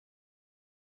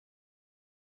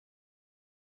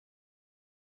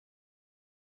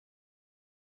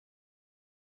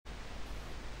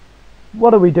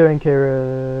What are we doing,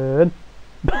 Kieran?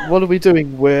 What are we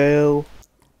doing, Will?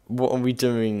 What are we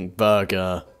doing,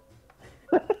 Burger?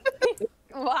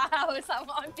 Wow, is that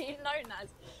what I'm being known as?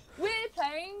 We're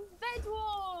playing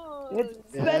Bedwars! It's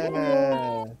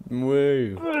Yeah.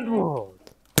 Woo! Bedwars.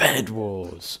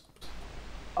 Bedwars!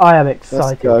 I am Let's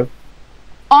excited. go.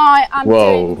 I am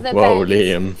Whoa, doing the whoa, beds.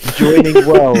 Liam. Joining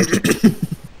world.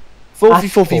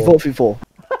 44.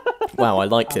 Wow, I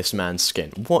like this man's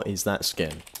skin. What is that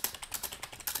skin?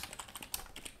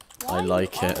 Why I are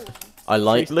like you it. old? I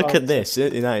like. Three Look stars. at this.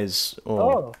 That is.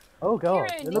 Oh. Oh god.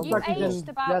 Kieran, It looks you've like he's aged in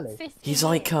about jelly. 50 He's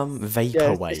like years. Yeah,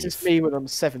 vaporwave. this is me when I'm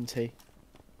 70.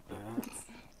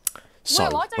 So,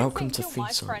 Well, I don't welcome think to you're Free my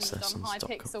Science friend on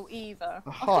Lessons.com. Hypixel either.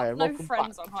 I've Hi, got and no welcome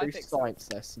friends back on to Hypixel. Science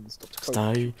Lessons.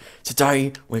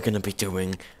 Today we're going to be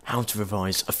doing how to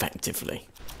revise effectively.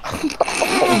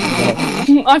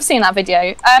 I've seen that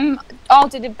video. I'll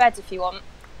do the bed if you want.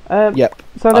 Yep.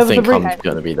 So there I was think a I'm re-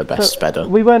 going to be the best bedder.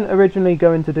 We weren't originally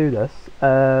going to do this,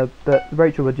 but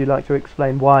Rachel, would you like to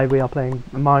explain why we are playing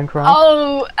Minecraft?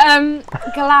 Oh,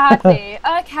 gladly.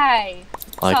 Okay.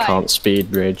 I So- can't speed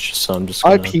bridge, so I'm just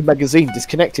gonna... IP magazine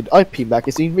disconnected. IP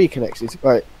magazine reconnected.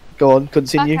 Right, go on,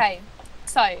 continue. Okay,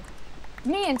 so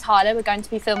me and Tyler were going to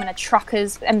be filming a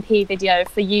Truckers MP video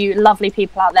for you lovely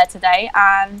people out there today,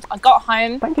 and I got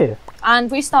home Thank you. and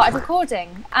we started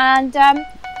recording, and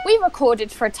we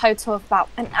recorded for a total of about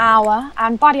an hour,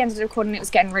 and by the end of the recording it was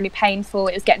getting really painful,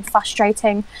 it was getting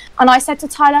frustrating, and I said to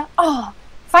Tyler, oh,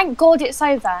 thank God it's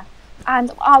over.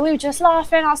 And we were just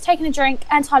laughing, I was taking a drink,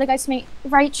 and Tyler goes to me,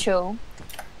 Rachel,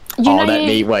 you know let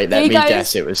me goes,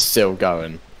 guess, it was still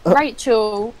going.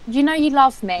 Rachel, you know you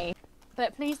love me,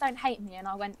 but please don't hate me. And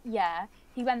I went, yeah.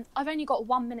 He went, I've only got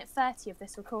 1 minute 30 of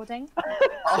this recording.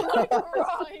 I'm like,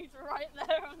 right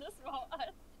there on the spot.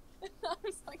 I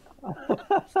was like,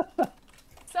 oh.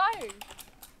 So,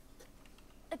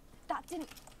 that didn't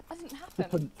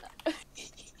happen.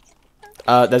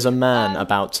 There's a man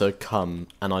about to come,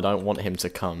 and I don't want him to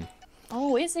come.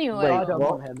 Oh, is he? Wait, I don't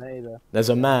what? want him either. There's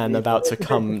a man about to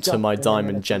come to my disgusting, diamond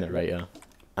isn't it? generator,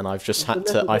 and I've just had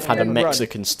little to. I've bit had a run.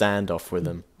 Mexican standoff with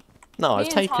him. No, I've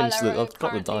taken. I've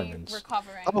got the diamonds.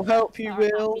 I'll help you, Our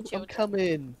Will. unhappy I'm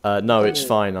children. coming. No, it's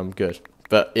fine. I'm good.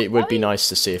 But it would be nice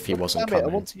to see if he wasn't Damn it, I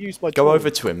coming. want to use my Go tool. over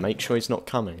to him. Make sure he's not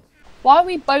coming. Why are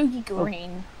we bogey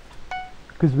green?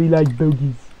 Because we like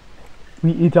bogies.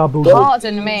 We eat our bogies.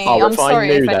 Pardon me. Oh, I'm if I sorry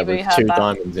knew if there anybody was heard 2 that.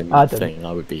 diamonds in I that didn't. thing,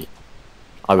 I would be.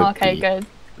 I would Okay, be good.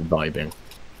 vibing.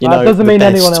 You That know, doesn't the mean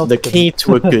anyone else The can. key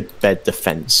to a good bed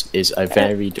defense is a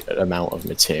varied amount of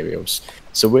materials.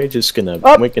 So we're just gonna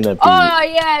we're gonna be. Oh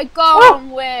yeah, go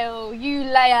on, Will. You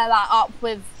layer that up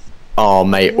with. Oh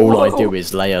mate, all I Whoa. do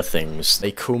is layer things.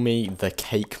 They call me the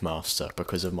cake master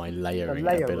because of my layering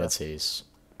layerer. abilities.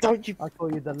 Don't you I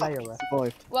call you the layer.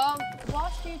 survived? Well,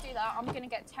 whilst you do that, I'm gonna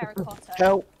get terracotta.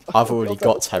 Help. I've already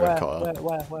got Where? terracotta.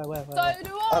 So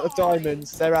do I. At the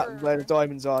diamonds. They're at where the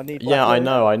diamonds are. I need Yeah, black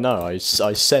I wool. know. I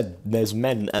said there's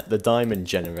men at the diamond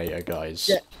generator, guys.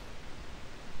 Yeah.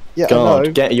 Yeah, I God,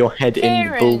 know. get your head in the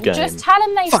ball Kieran, game. just tell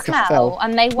them they Fuck, I smell fell.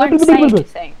 and they won't say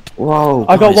anything. Whoa,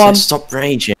 I got guys, one. let's stop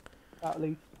raging. At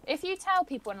least. If you tell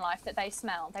people in life that they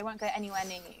smell, they won't go anywhere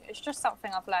near you. It's just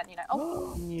something I've learned, you know.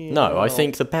 Oh, No, I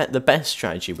think the best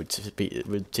strategy would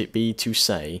be to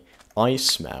say I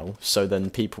smell, so then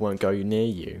people won't go near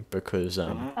you because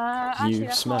actually, you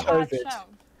that's smell. not a bad COVID. shout.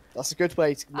 That's a good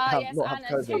way to Yes, not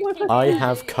have and COVID. I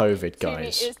have COVID, 2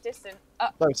 guys. meters distant.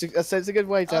 No, it's a good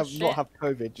way to Oh, not shit. have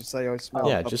COVID. Just say I smell.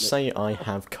 Yeah, in just public. say I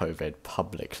have COVID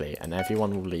publicly, and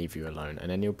everyone will leave you alone,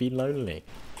 and then you'll be lonely.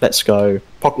 Let's go,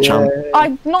 PogChamp. Yeah.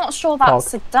 I'm not sure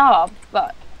that's a dub,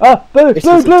 but Ah, blue, This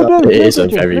blue, is a blue, dub. blue. It blue is a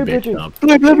bridges, very blue big bridges. dub.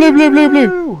 Blue, blue, blue, blue, blue,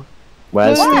 blue.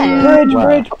 Where's Where? the Bridge, where?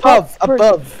 bridge, Above, bridge.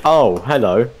 above. Oh,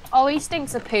 hello. oh, he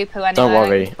stinks of poo poo anyway. Don't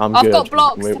worry, I'm I've good. got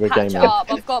blocks We're to patch it gaming.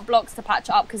 up. I've got blocks to patch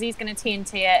it up because he's going to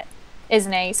TNT it,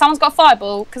 isn't he? Someone's got a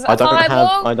fireball. Cause I don't have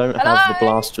Hello? the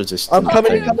blast resistance. I'm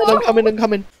coming, thing. I'm coming, I'm coming, I'm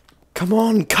coming. Come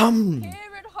on, come! Kieran,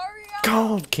 hurry up!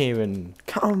 God, Kieran,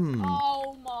 come!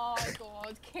 Oh my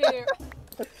god,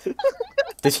 Kieran.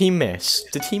 Did he miss?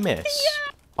 Did he miss?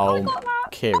 Oh, got that.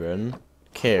 Kieran,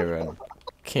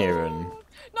 Kieran.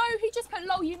 No, he just put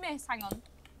lol, you missed. Hang on.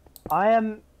 I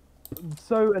am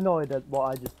so annoyed at what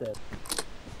I just did.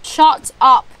 Shut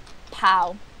up,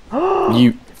 pal.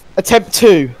 You Attempt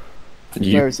 2. Where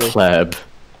you is he? pleb.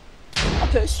 I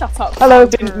put shut up. Hello.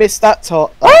 Didn't miss that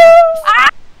tot.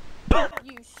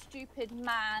 You stupid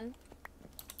man.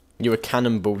 You were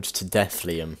cannonballed to death,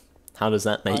 Liam. How does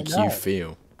that make know. you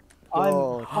feel? I'm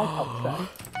God. upset.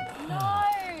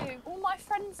 No, all my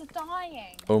friends are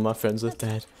dying. All my friends are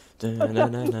dead.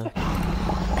 Da-na-na-na.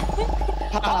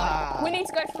 We need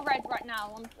to go for red right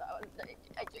now.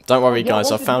 Don't worry, Yeah,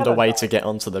 guys. I what did found a Heather way die? to get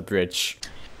onto the bridge.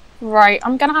 Right,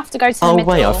 I'm gonna have to go to the Oh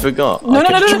middle. wait, I forgot. No, I no,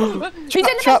 no, can no, no. He's in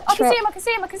the trap, middle. I can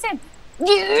see him. I can see him.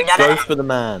 Go for the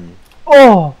man.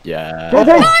 Oh! Yeah. Did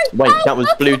they? Wait, that was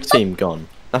blue team gone.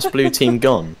 That's blue team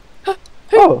gone.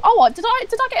 Oh! Oh, what? Did I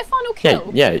get a final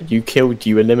Yeah, kill? yeah.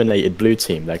 You eliminated blue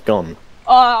team. They're gone.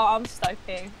 Oh, I'm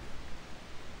stokey.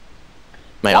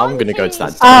 Mate, I'm gonna go to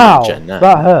that Ow! diamond gen now.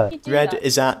 That hurt. You do Red that.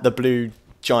 is at the blue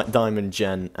giant diamond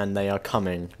gen, and they are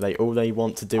coming. All they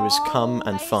want to do is come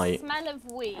and they fight. Smell of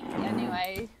weed,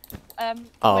 anyway.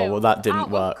 Oh, Will, well, that didn't out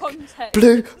of work.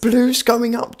 context, Blue's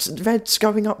going up. Red's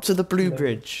going up to the blue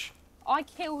bridge. I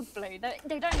killed blue.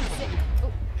 They don't exist.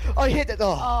 Oh, I hit it.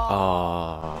 Oh.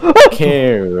 Ah,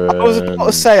 Kieran. I was about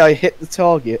to say I hit the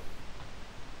target.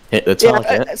 Hit the Yeah,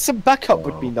 target. some backup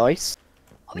would be nice.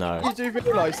 No. You do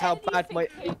realise how bad my.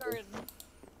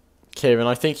 Kieran,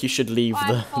 I think you should leave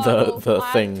the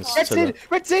things Red's to the... in!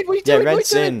 Red's in! What are you Yeah, doing?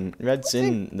 Red's What are you doing? in. Red's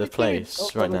in the place Oh,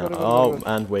 right go, now. go, go, Oh, go, go.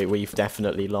 and we've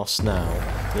definitely lost now.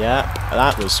 Yeah,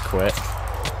 that was quick.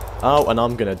 Oh, and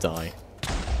I'm gonna die.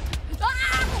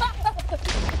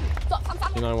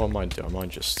 You know what I might do? I might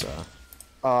just,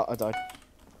 I died.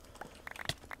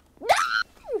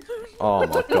 Oh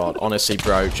my god, honestly,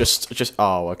 bro, just,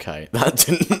 oh, okay. That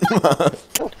didn't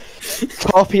work.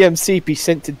 RPMC be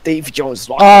sent to Davy Jones'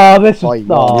 locker. Ah, this Bye. is.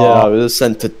 Yeah, I Aw. was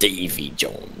sent to Davy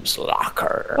Jones'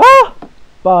 locker. Ah!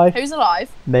 Bye. Who's alive?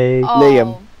 Me. Oh,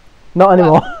 Liam. Not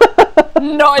anymore.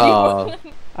 Not Oh. anymore.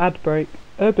 Ad break.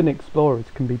 Urban explorers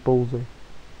can be ballsy.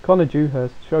 Connor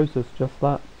Dewhurst shows us just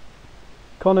that.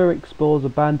 Connor explores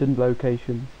abandoned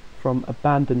locations, from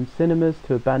abandoned cinemas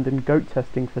to abandoned goat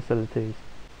testing facilities.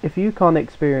 If you can't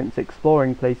experience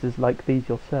exploring places like these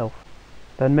yourself,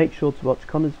 then make sure to watch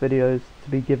Connor's videos to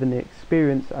be given the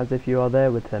experience as if you are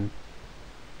there with him.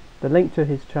 The link to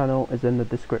his channel is in the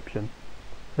description.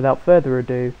 Without further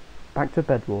ado, back to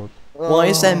Bedwars. Why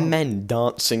is there men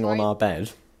dancing on Right. our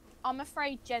bed? I'm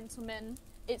afraid, gentlemen,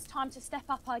 it's time to step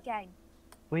up our game.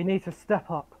 We need to step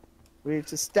up. We need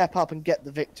to step up and get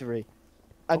the victory.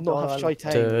 And Oh, not God, have I shite Da,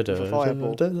 aim da, with a da,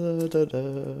 fireball. da, da, da,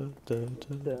 da,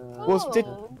 da, da. Was- did-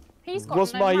 Ooh, he's got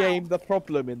Was no my mouth. aim the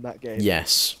problem in that game?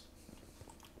 Yes.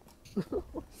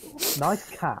 Nice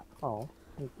cat. Oh.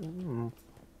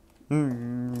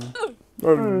 Mm.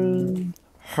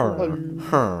 Her.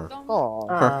 Her. Oh,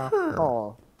 Ah.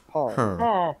 oh, oh, Her.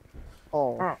 oh,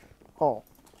 oh.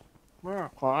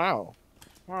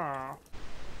 Wow.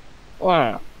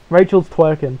 Wow. Rachel's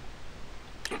twerking.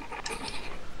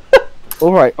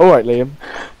 Alright, Liam.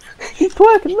 She's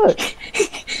twerking, look.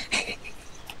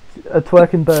 A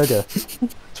twerking burger.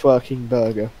 Twerking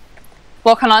burger.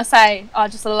 What can I say? I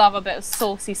just love a bit of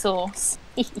saucy sauce.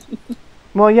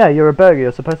 Well, yeah, you're a burger.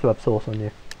 You're supposed to have sauce on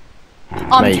you.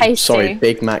 I'm Mate, tasty. sorry,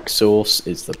 Big Mac sauce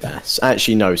is the best.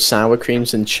 Actually, no, sour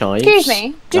creams and chives. Excuse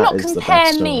me, do that not is the compare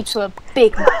best me sauce. to a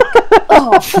Big Mac.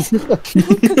 Oh.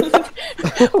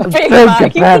 Big Don't Mac, you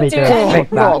compare can me do to a it.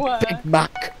 Big Mac. Oh, Big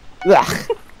Mac.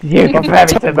 Ugh. You compare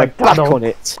me to Turn my back on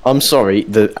McDonald's. it. I'm sorry,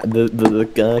 the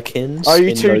gherkins. Are you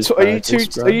in too? those Are you too?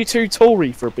 burgers, bro? Are you too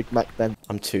Tory for a Big Mac then?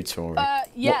 I'm too Tory.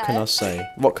 Yeah. What can I say?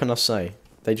 What can I say?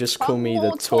 They just call I'm me more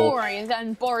the Tory. Tory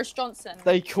than Boris Johnson.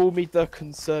 They call me the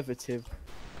Conservative.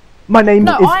 My name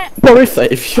No, is Boris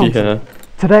If you, Johnson.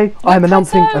 Today, I am The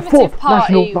announcing a Conservative fourth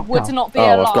national Party would lockdown. not be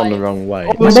Oh, alive. I've gone the wrong way.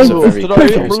 Oh, My This is name a is very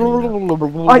Bojo.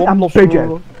 confusing- I am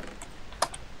Bojo.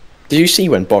 Did you see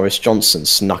when Boris Johnson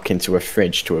snuck into a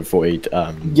fridge to avoid?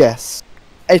 Yes.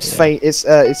 It's Yeah. faint.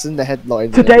 It's in the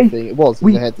headlines. and Today, everything. It was in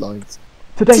we- the headlines.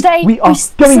 Today, we are going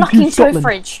snuck to into a Scotland.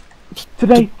 fridge.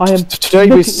 Today, I am Today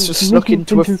we sneaking- snuck sneaking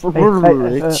into a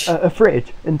fridge. a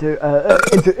fridge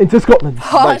into Scotland.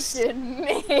 Pardon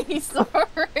me, sorry.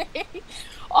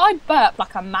 I burp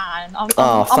like a man. I'm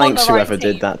Oh, I'm on thanks the right whoever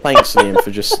team. did that. Thanks Liam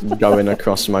for just going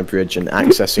across my bridge and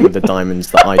accessing the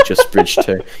diamonds that I just bridged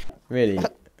to. Really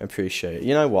appreciate it.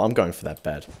 You know what? I'm going for that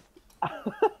bed.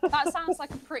 That sounds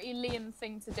like a pretty Liam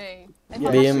thing to do. If Yeah.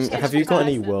 I was Liam, just have a you got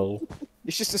any person. wool?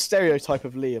 It's just a stereotype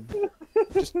of Liam.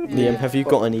 Just, Liam, have you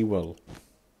got any wool?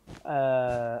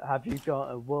 Have you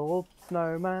got a wool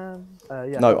snowman?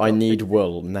 Yeah. No, I need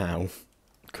wool now.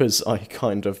 Because I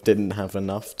kind of didn't have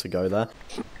enough to go there.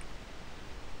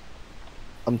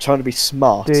 I'm trying to be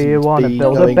smart. Do you and want to be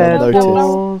build a going bed, unnoticed.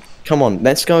 Wars? Come on,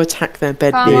 let's go attack their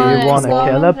bed, Come Do on, Liam. you it's want to one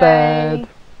kill a day. bed?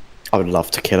 I would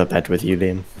love to kill a bed with you,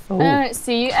 Liam. Ooh. I don't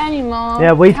see you anymore.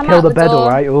 Yeah, we've Come killed out a bed, door.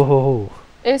 alright. Oh.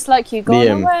 It's like you gone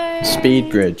Liam, away. speed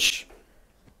bridge.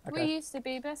 We used to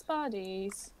be best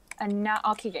buddies. And now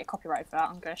I'll keep getting copyright for that.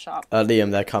 I'm gonna shut up. Liam,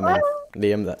 they're coming.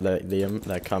 Liam,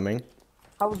 they're coming.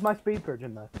 How was my speed bridge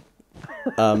in there?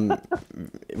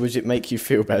 Would it make you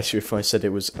feel better if I said it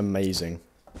was amazing?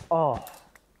 Oh,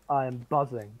 I am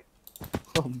buzzing.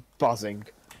 I'm buzzing.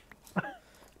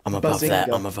 I'm above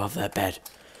Buzzinga. I'm above that bed.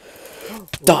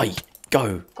 Die!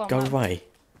 Go! Go on, Go man. away!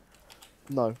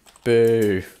 No.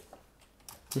 Boo!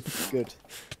 Good.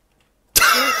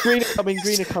 Green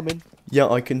are coming. Yeah,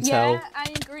 I can tell. Yeah,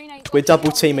 and green ain't We're got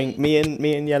double shit on teaming. me.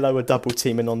 Me and Yellow are double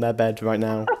teaming on their bed right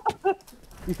now.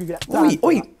 You can get. Oi,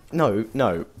 oi! No.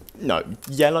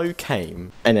 Yellow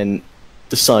came and then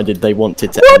decided they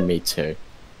wanted to end me too.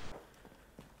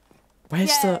 Where's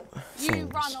Yeah, the you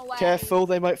things? run away. Careful,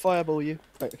 they might fireball you.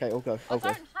 Right, okay, I'll go. I I'll go.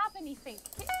 don't have anything.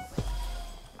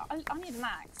 I need an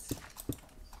axe.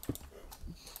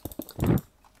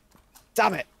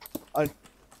 Damn it!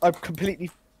 I'm completely.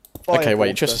 Okay,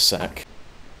 wait, fireballed just a them. sec.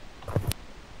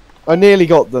 I nearly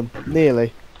got them.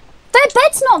 Nearly. Their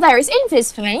bed's not there. It's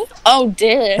invis for me. Oh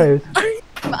dear. Who's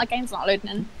My game's not loading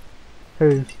in.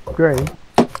 who's green?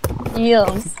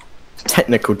 Yes.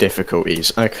 Technical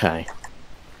difficulties. Okay.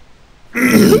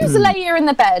 Who's the layer in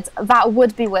the bed? That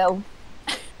would be Will.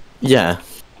 Yeah.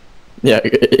 Yeah.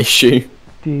 Issue.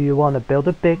 Do you want to build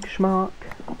a big schmark?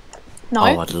 No,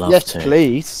 Oh, I'd love Yes, to.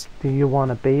 please. Do you want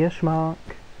to be a schmark?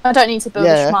 I don't need to build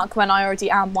Yeah. a schmuck when I already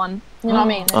am one. You know what I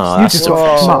mean? Oh, You that's just so got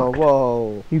awesome. schmucked.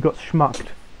 Whoa. You got schmucked.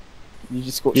 You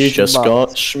just got. You just schmucked. got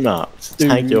schmucked.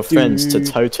 Tag your friends to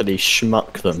Doo-doo. totally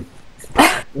schmuck them.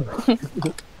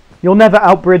 You'll never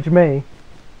outbridge me.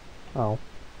 Oh.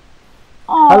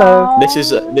 Hello.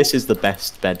 This is the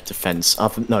best bed defense.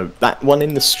 No, that one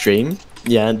in the stream.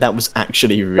 Yeah, that was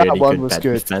actually really That one good was bed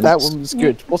good. defense. That one was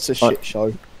good. What's a shit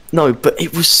show? No, but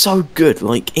it was so good.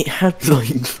 Like it had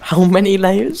like how many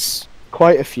layers?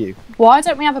 Quite a few. Why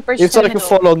don't we have a bridge It's to the like a middle?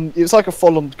 full-on. It's like a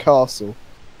full-on castle.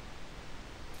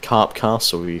 Carp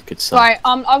Castle, you could say. Right,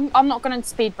 I'm not going to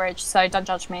speed bridge, so don't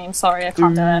judge me. I'm sorry, I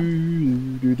can't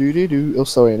do it. Oh,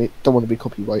 sorry, I don't want to be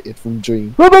copyrighted from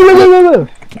Dream.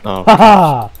 Oh,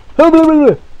 Haha!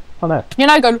 Oh no. You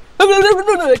know, go.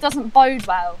 It doesn't bode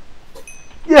well.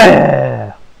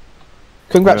 Yeah!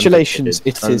 Congratulations,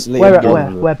 it Remember, is kid, Liam. Where,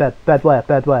 Young. where, bed, where?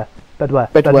 Bed,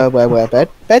 where, bed?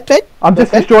 I'm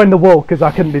just bed? destroying the wall because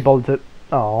I couldn't be bothered to.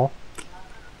 Oh.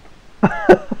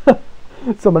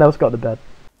 Someone else got the bed.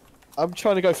 I'm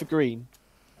trying to go for green.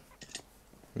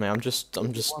 man, I'm just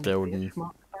building.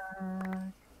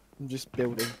 I'm just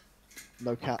building.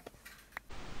 No cap.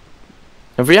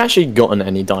 Have we actually gotten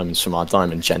any diamonds from our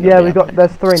diamond gen? Yeah, we got.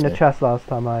 There's 3 in the chest last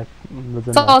time I was in there.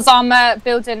 Because I'm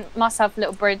building myself a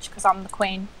little bridge because I'm the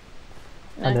queen.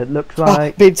 And No. it looks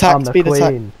like being attacked, I'm the being attacked.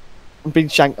 queen. I'm being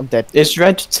shanked, I'm dead. Is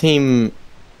red team?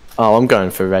 Oh, I'm going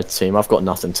for red team. I've got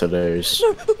nothing to lose.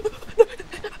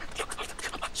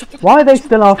 Why are they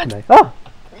still after me? Oh!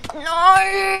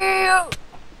 No!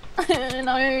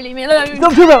 No, leave me alone.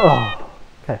 Stop doing that! Oh!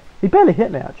 Okay. He barely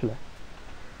hit me actually.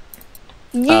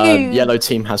 You. Yellow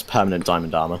team has permanent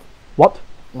diamond armor. What?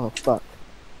 Oh, fuck.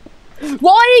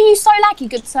 Why are you so laggy,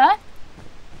 good sir?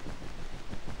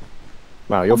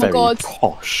 Wow, you're Oh my very God.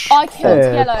 posh. I killed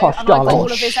Hey, Yellow posh and I got darling.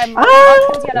 all of his emeralds. Ah! I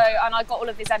killed Yellow and I got all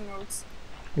of his emeralds.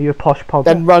 Are you a posh pogger?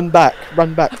 Then run back,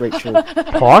 Rachel.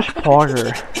 Posh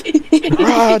pogger.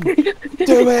 Run!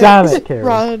 Do it! Damn it, Kieran.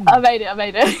 Run! I made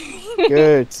it.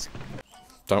 Good.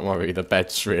 Don't worry, the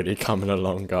bed's really coming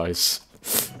along, guys.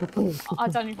 I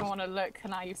don't even want to look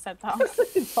now you've said that.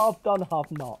 It's half done,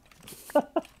 half not.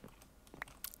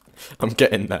 I'm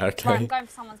getting there, Right, okay? I'm going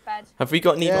for someone's bed. Have we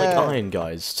got any like Yeah. iron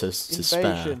guys to spare?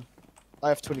 Invasion. I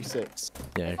have 26.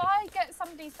 Yeah. If I get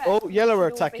somebody's bed... Oh, yellow are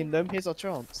you'll attacking be- them. Here's our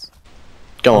chance.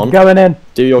 Go on. Going in.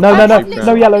 Do your No, no, I no, have country no,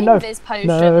 now. literally yellow, an no. invis potion.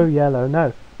 No, yellow,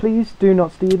 no. Please do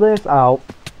not steal this out.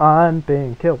 I'm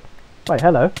being killed. Wait,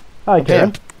 hello. Hi,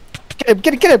 Kieran.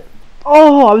 Get him!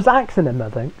 Oh, I was axing him, I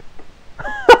think.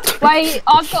 Wait,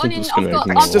 I've got an in... Just I've gonna got...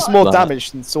 ignore It's just Like more that.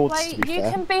 damage than swords, to Wait, be you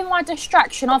fair. can be my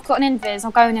distraction. I've got an invis.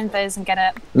 I'll go in invis and get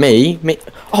it. Me?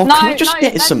 Oh, no, can I just no,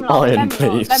 get them some lot, iron, them lot,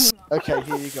 please? them lot. Okay,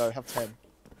 here you go. Have 10.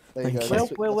 There you Thank go. you.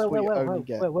 That's what you only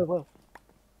get.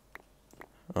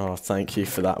 Oh, thank you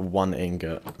for that one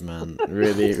ingot, man.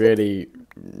 Really, really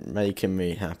making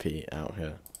me happy out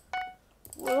here.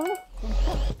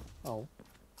 Oh.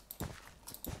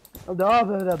 Oh, blah,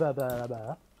 blah, blah, blah, blah,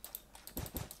 blah.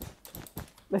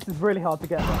 This is really hard to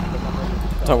get.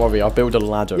 Don't worry, I'll build a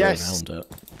ladder Yes. around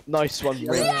it. Nice one,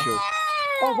 Rachel.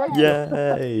 Oh, right.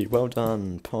 Yay! Well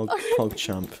done, Pog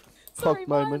champ. Sorry,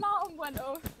 my moment. alarm went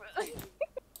off.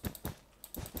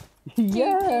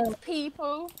 Yeah. Stupid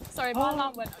people. Sorry, my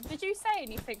alarm went off. Did you say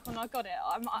anything when I got it?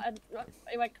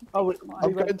 It went Oh, completely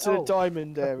I'm quiet. going to the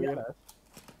diamond area. Yellow.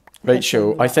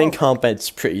 Rachel, I think our bed's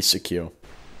pretty secure.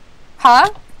 Huh?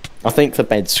 I think the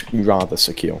bed's rather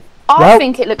secure. I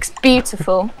think it looks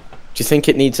beautiful. Do you think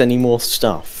it needs any more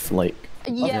stuff? Like,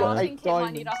 Yeah, got I 8 think it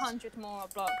might need diamonds. 100 more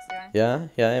blocks. Yeah.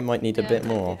 yeah, it might need a bit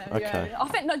more. Yeah, Okay. yeah. I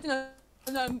think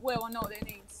no, Will, I know what it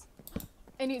needs.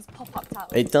 It needs pop-up towers.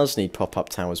 It does need pop-up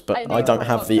towers, but I I need don't have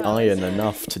pop-up the towers. iron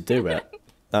enough to do it.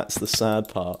 That's the sad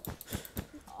part.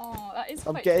 Oh, that is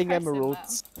I'm quite getting depressing,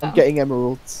 emeralds. though. I'm getting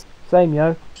emeralds. Same,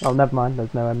 yo. Oh, never mind.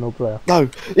 There's no emeralds there. No,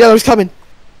 yellow's coming.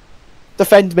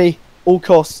 Defend me, all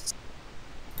costs.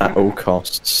 At all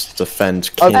costs, defend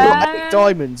I've king. got 8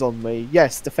 diamonds on me.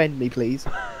 Yes, defend me, please.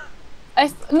 No.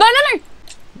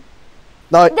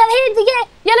 No, Then here,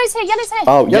 yellow's here.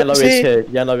 Oh, Yep, yellow is see? here.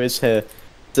 Yellow is here.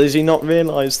 Does he not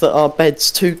realise that our bed's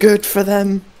too good for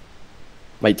them?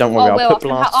 Wait, don't worry. Oh, Will, I'll put I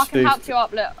blast can help you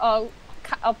up. Look,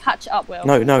 I'll patch it up, Will.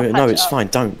 No, I'll patch it it's up. fine.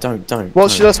 Don't. what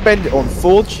should I spend it on?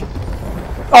 Forge?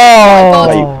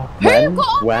 Oh! When?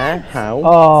 got a Where? How?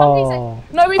 Oh!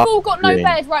 No, we've all got no green.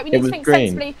 bed. Right, we It need to was think green.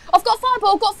 sensibly. I've got a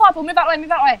fireball. Move that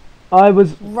way. I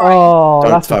was. Right. Oh,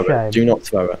 Don't that's throw a shame. it. Do not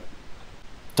throw it.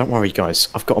 Don't worry, guys.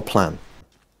 I've got a plan.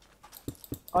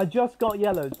 I just got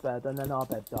yellow's bed and then our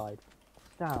bed died.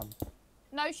 Damn.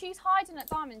 No, she's hiding at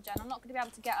Diamond Gen. I'm not going to be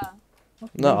able to get her.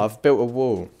 No, I've built a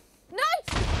wall.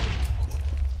 No!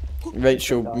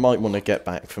 Rachel might want to get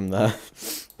back from there.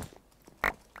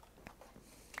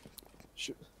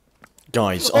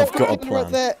 Guys, I've got a Right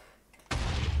plan. there.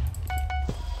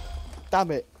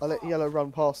 Damn it! I let yellow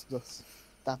run past us.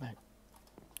 Damn it.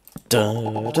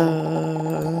 Da,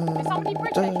 da, Is somebody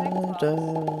bridge da, making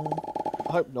da,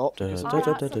 I hope not. da, because- da,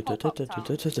 da, da, da,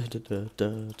 da, da,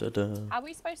 da, da. Are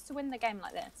we supposed to win the game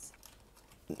like this?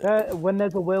 When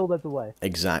there's a will, there's a way.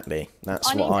 Exactly.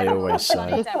 That's need what I always emeralds. I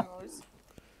say. need emeralds.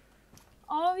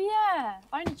 Oh yeah,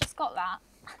 I only just got that.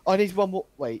 I need one more.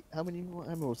 Wait, how many more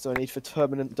emeralds do I need for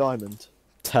permanent diamond?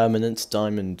 Permanent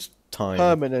diamond time.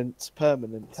 Permanent.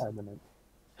 Permanent.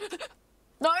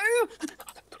 No!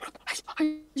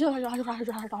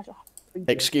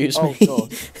 Excuse Oh me.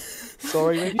 god.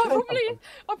 Sorry, I Rachel.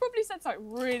 probably said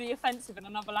something really offensive in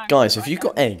another language. Guys, have right you now.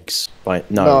 got eggs? Wait,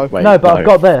 no. No. Wait, No, but I've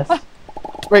got this.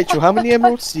 Rachel, how many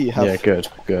emeralds do you have? Yeah, good.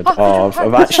 Oh,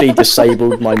 I've actually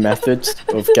disabled my method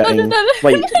of getting. no.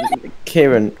 Wait,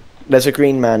 Kieran, there's a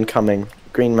green man coming.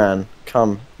 Green man,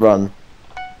 come, run.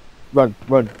 Run.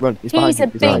 He's behind He's you. a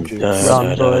He's behind big- you.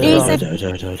 Run, boys,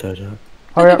 He's run.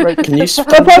 Hurry up, Rachel. Can you?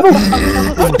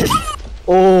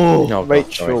 Oh, God,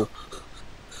 Rachel.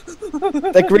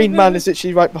 The green man is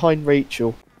actually right behind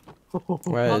Rachel.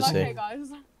 Where I'm is okay, he?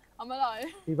 guys. I'm alive.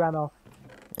 He ran off.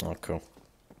 Oh, cool.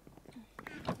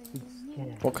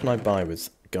 What can I buy with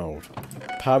gold?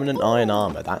 Permanent iron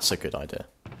armor. That's a good idea.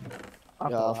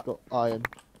 Yeah, I've got iron.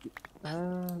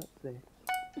 Let's see.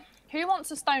 Who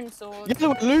wants a stone sword? Yeah,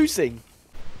 we're losing.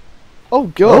 Oh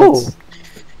god. Oh.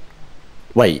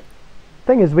 Wait,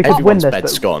 Thing is, we could win everyone's this.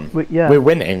 bed's but gone. yeah. We're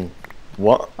winning.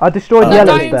 What? I destroyed No,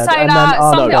 yellow's don't bed say and then that.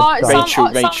 our Some- bed some-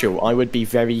 died. Rachel, I would be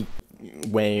very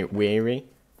weary.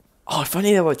 Oh, if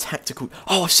only there were tactical.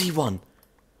 Oh, I see one.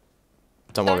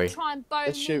 Don't worry. Don't try and bone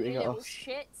It's me, shooting you at little us.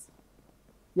 shit.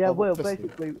 Yeah, Oh, Will, pussy.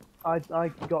 basically, I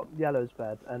got yellow's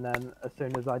bed, and then as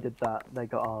soon as I did that, they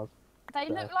got ours. They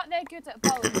look like they're good at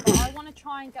bowling, but I want to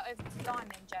try and get over to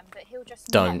Diamond Gem, but he'll just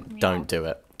knock me Don't off. do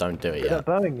it. Don't do it Is yet.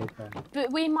 that Boeing is then?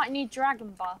 But we might need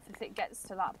Dragon Buff if it gets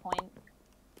to that point.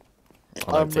 I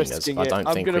don't I'm think risking I it. don't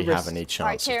I'm think gonna we have risk- any Right,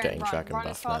 chance of Kieran, getting run, Dragon run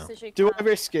as Buff fast now. as you Do can. I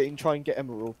risk it and try and get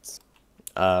emeralds?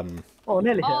 Oh,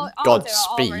 nearly hit him. I'll do it, I'll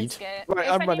Godspeed. risk it. Right,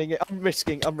 If I'm any- running it. I'm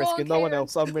risking. Go on, No one Kieran.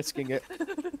 else. I'm risking it.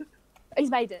 He's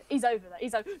made it. He's over there.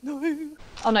 He's over. No.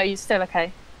 Oh no, you're still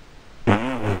okay.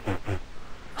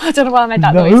 I don't know why I made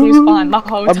that No. noise. He was fine the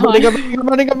whole I'm time.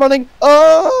 running. I'm running.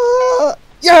 Oh,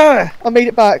 yeah! I made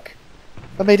it back.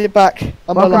 I'm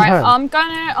Welcome alive. Right, home.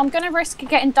 I'm gonna risk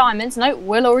getting diamonds. No,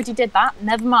 Will already did that.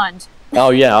 Never mind.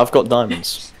 Oh yeah, I've got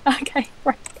diamonds. Okay,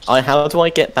 right. How do I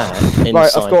get that inside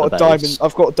Right, I've got the a diamond. base?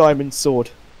 I've got a diamond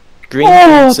sword. Green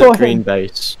Oh, boots at got green him.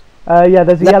 base. Yeah,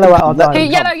 there's a Let yellow them at our come, let them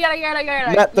diamond.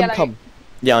 Yellow. Let them yellow. come.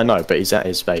 Yeah, I know, but he's at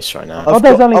his base right now. Oh,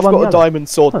 there's only I've one got yellow. a diamond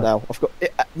sword Huh. now. I've got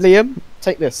it. Liam,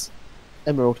 take this.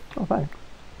 Emerald. Oh, thanks.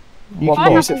 You What can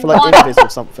for? use it for like One. invis or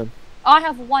something. I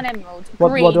have one emerald. What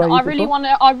Green. do I use I it really for? want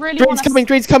to. I really want Green's to.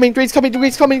 coming. Green's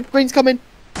coming.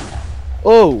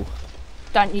 Oh,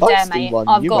 Don't you Feisty dare, mate. one,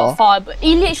 I've you got are. a fire, but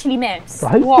he literally missed.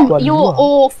 Feisty What? one, you You're are.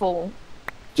 awful.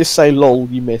 just say lol.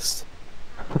 You missed.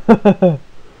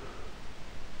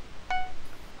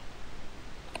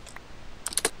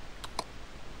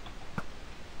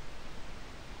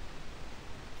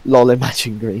 Lol.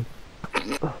 Imagine green.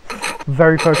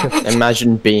 Very focused.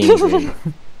 Imagine being green.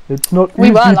 It's not We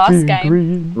easy were last being game.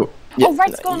 green. Yeah, Oh,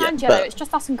 red's gone yeah, and yellow. but- It's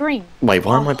just us and green. Wait,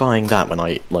 why am I buying that when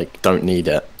I don't need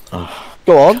it? Oh.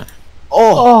 Go on.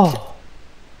 Oh. Oh,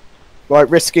 Right,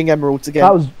 risking emeralds again.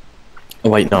 that was Oh,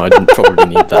 wait, no, I didn't probably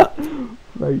need that.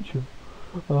 Rachel.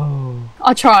 Oh.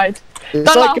 I tried.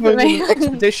 It's Don't like laugh at going on me. an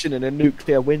expedition in a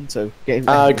nuclear winter.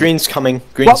 Getting Green's coming.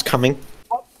 Green's coming.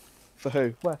 for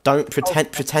who? Don't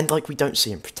pretend like we don't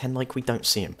see him. Pretend like we don't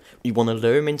see him. We want to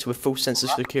lure him into a false sense of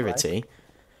security,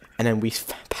 and then we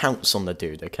pounce on the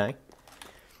dude. Okay.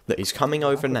 Look, he's coming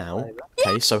over now.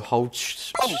 Okay, so hold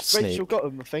Oh, sneak. Rachel got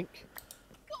him, I think.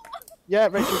 Yeah,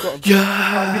 Rachel got him.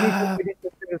 Yeah.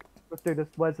 Let's do this.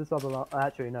 Where's this other lot?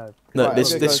 Actually, no. Look, Right,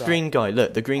 this okay, this go green guy.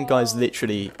 Look, the green guy's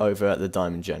literally over at the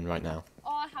diamond gen right now. Oh,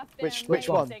 I have been Which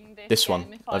one? This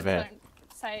one, over here.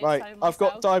 Right, I've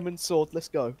got diamond sword. Let's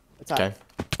go. Attack. Okay,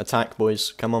 attack,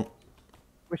 boys. Come on.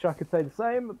 Wish I could say the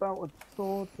same about with the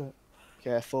sword, but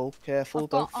Careful, careful, I've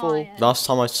don't got fall. iron. Last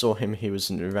time I saw him, he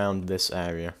was around this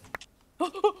area.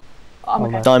 I'm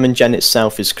okay. no. Diamond gen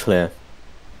itself is clear.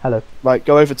 hello. Right,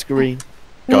 go over to green.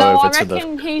 Go no, over I to the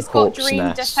reckon he's got hawk's dream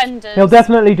nest. defenders. He'll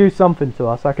definitely do something to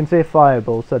us. I can see a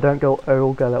fireball, so don't go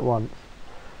all go at once.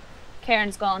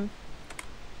 Kieran's gone.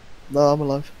 No, I'm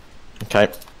alive.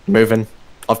 Okay, moving.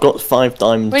 I've got 5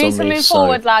 diamonds We need on to me, move so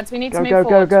forward, lads. We need to Go, move go, go,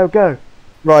 forward. go, go.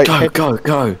 Right, go, head- go,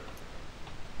 go.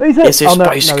 Is it? Is this oh, no,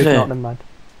 space no, he's clear? not. Never mind.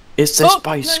 Is this Oh,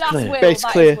 base no, that's clear? Will, Base that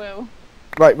is clear. Will.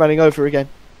 right, running over again.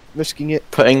 Risking it.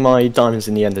 Putting my diamonds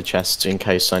in the ender chest in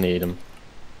case I need them.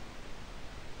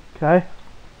 Okay.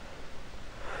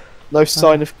 No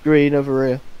sign of green over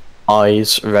here.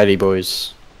 Eyes ready,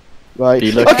 boys. Right.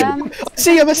 Be looking. Okay, I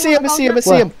see him, I see him, I see him, I see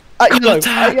Where? him. At yellow,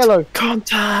 at yellow.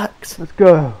 Contact! Let's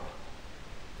go.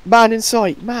 Man in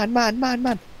sight. Man, man, man,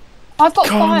 man. I've got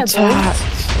fireballs.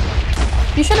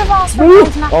 Contact! You should have asked for a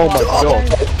golden apple. Oh my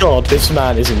god. God, this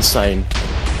man is insane.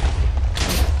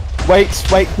 Wait,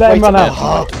 wait, Let him wait. run out.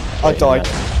 Ah, I died.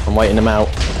 I'm waiting him out.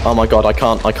 Oh my god, I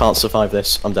can't survive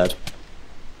this. I'm dead.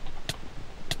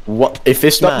 What if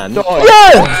this man? Die.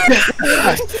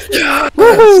 Yeah!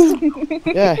 Woohoo!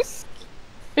 Yes.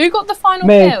 Who got the final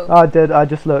Me. kill? I did. I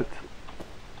just looked.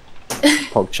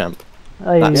 PogChamp.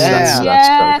 Hey. That's- Yeah.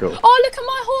 Yeah. so cool. Oh, look at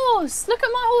my horse! Look at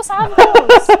my horse! I have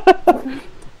a horse.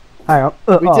 Hang on.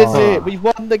 We did it. We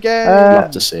won the game.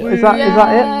 Love to see it. Is that it?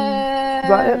 Yeah. Is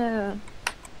that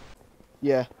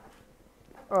Yeah.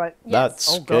 All right. That's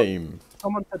Oh, God. game.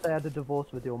 Someone said they had a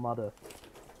divorce with your mother.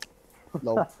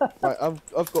 Lol. Right,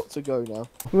 I've got to go now.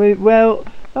 Well,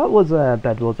 that was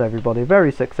Bedwars, everybody.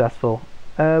 Very successful.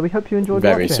 We hope you enjoyed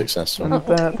Very watching. successful. And,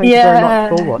 thank you very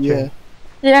much for watching. Yeah.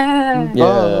 Yeah.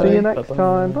 Yeah. See you next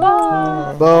time.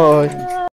 Bye. Bye.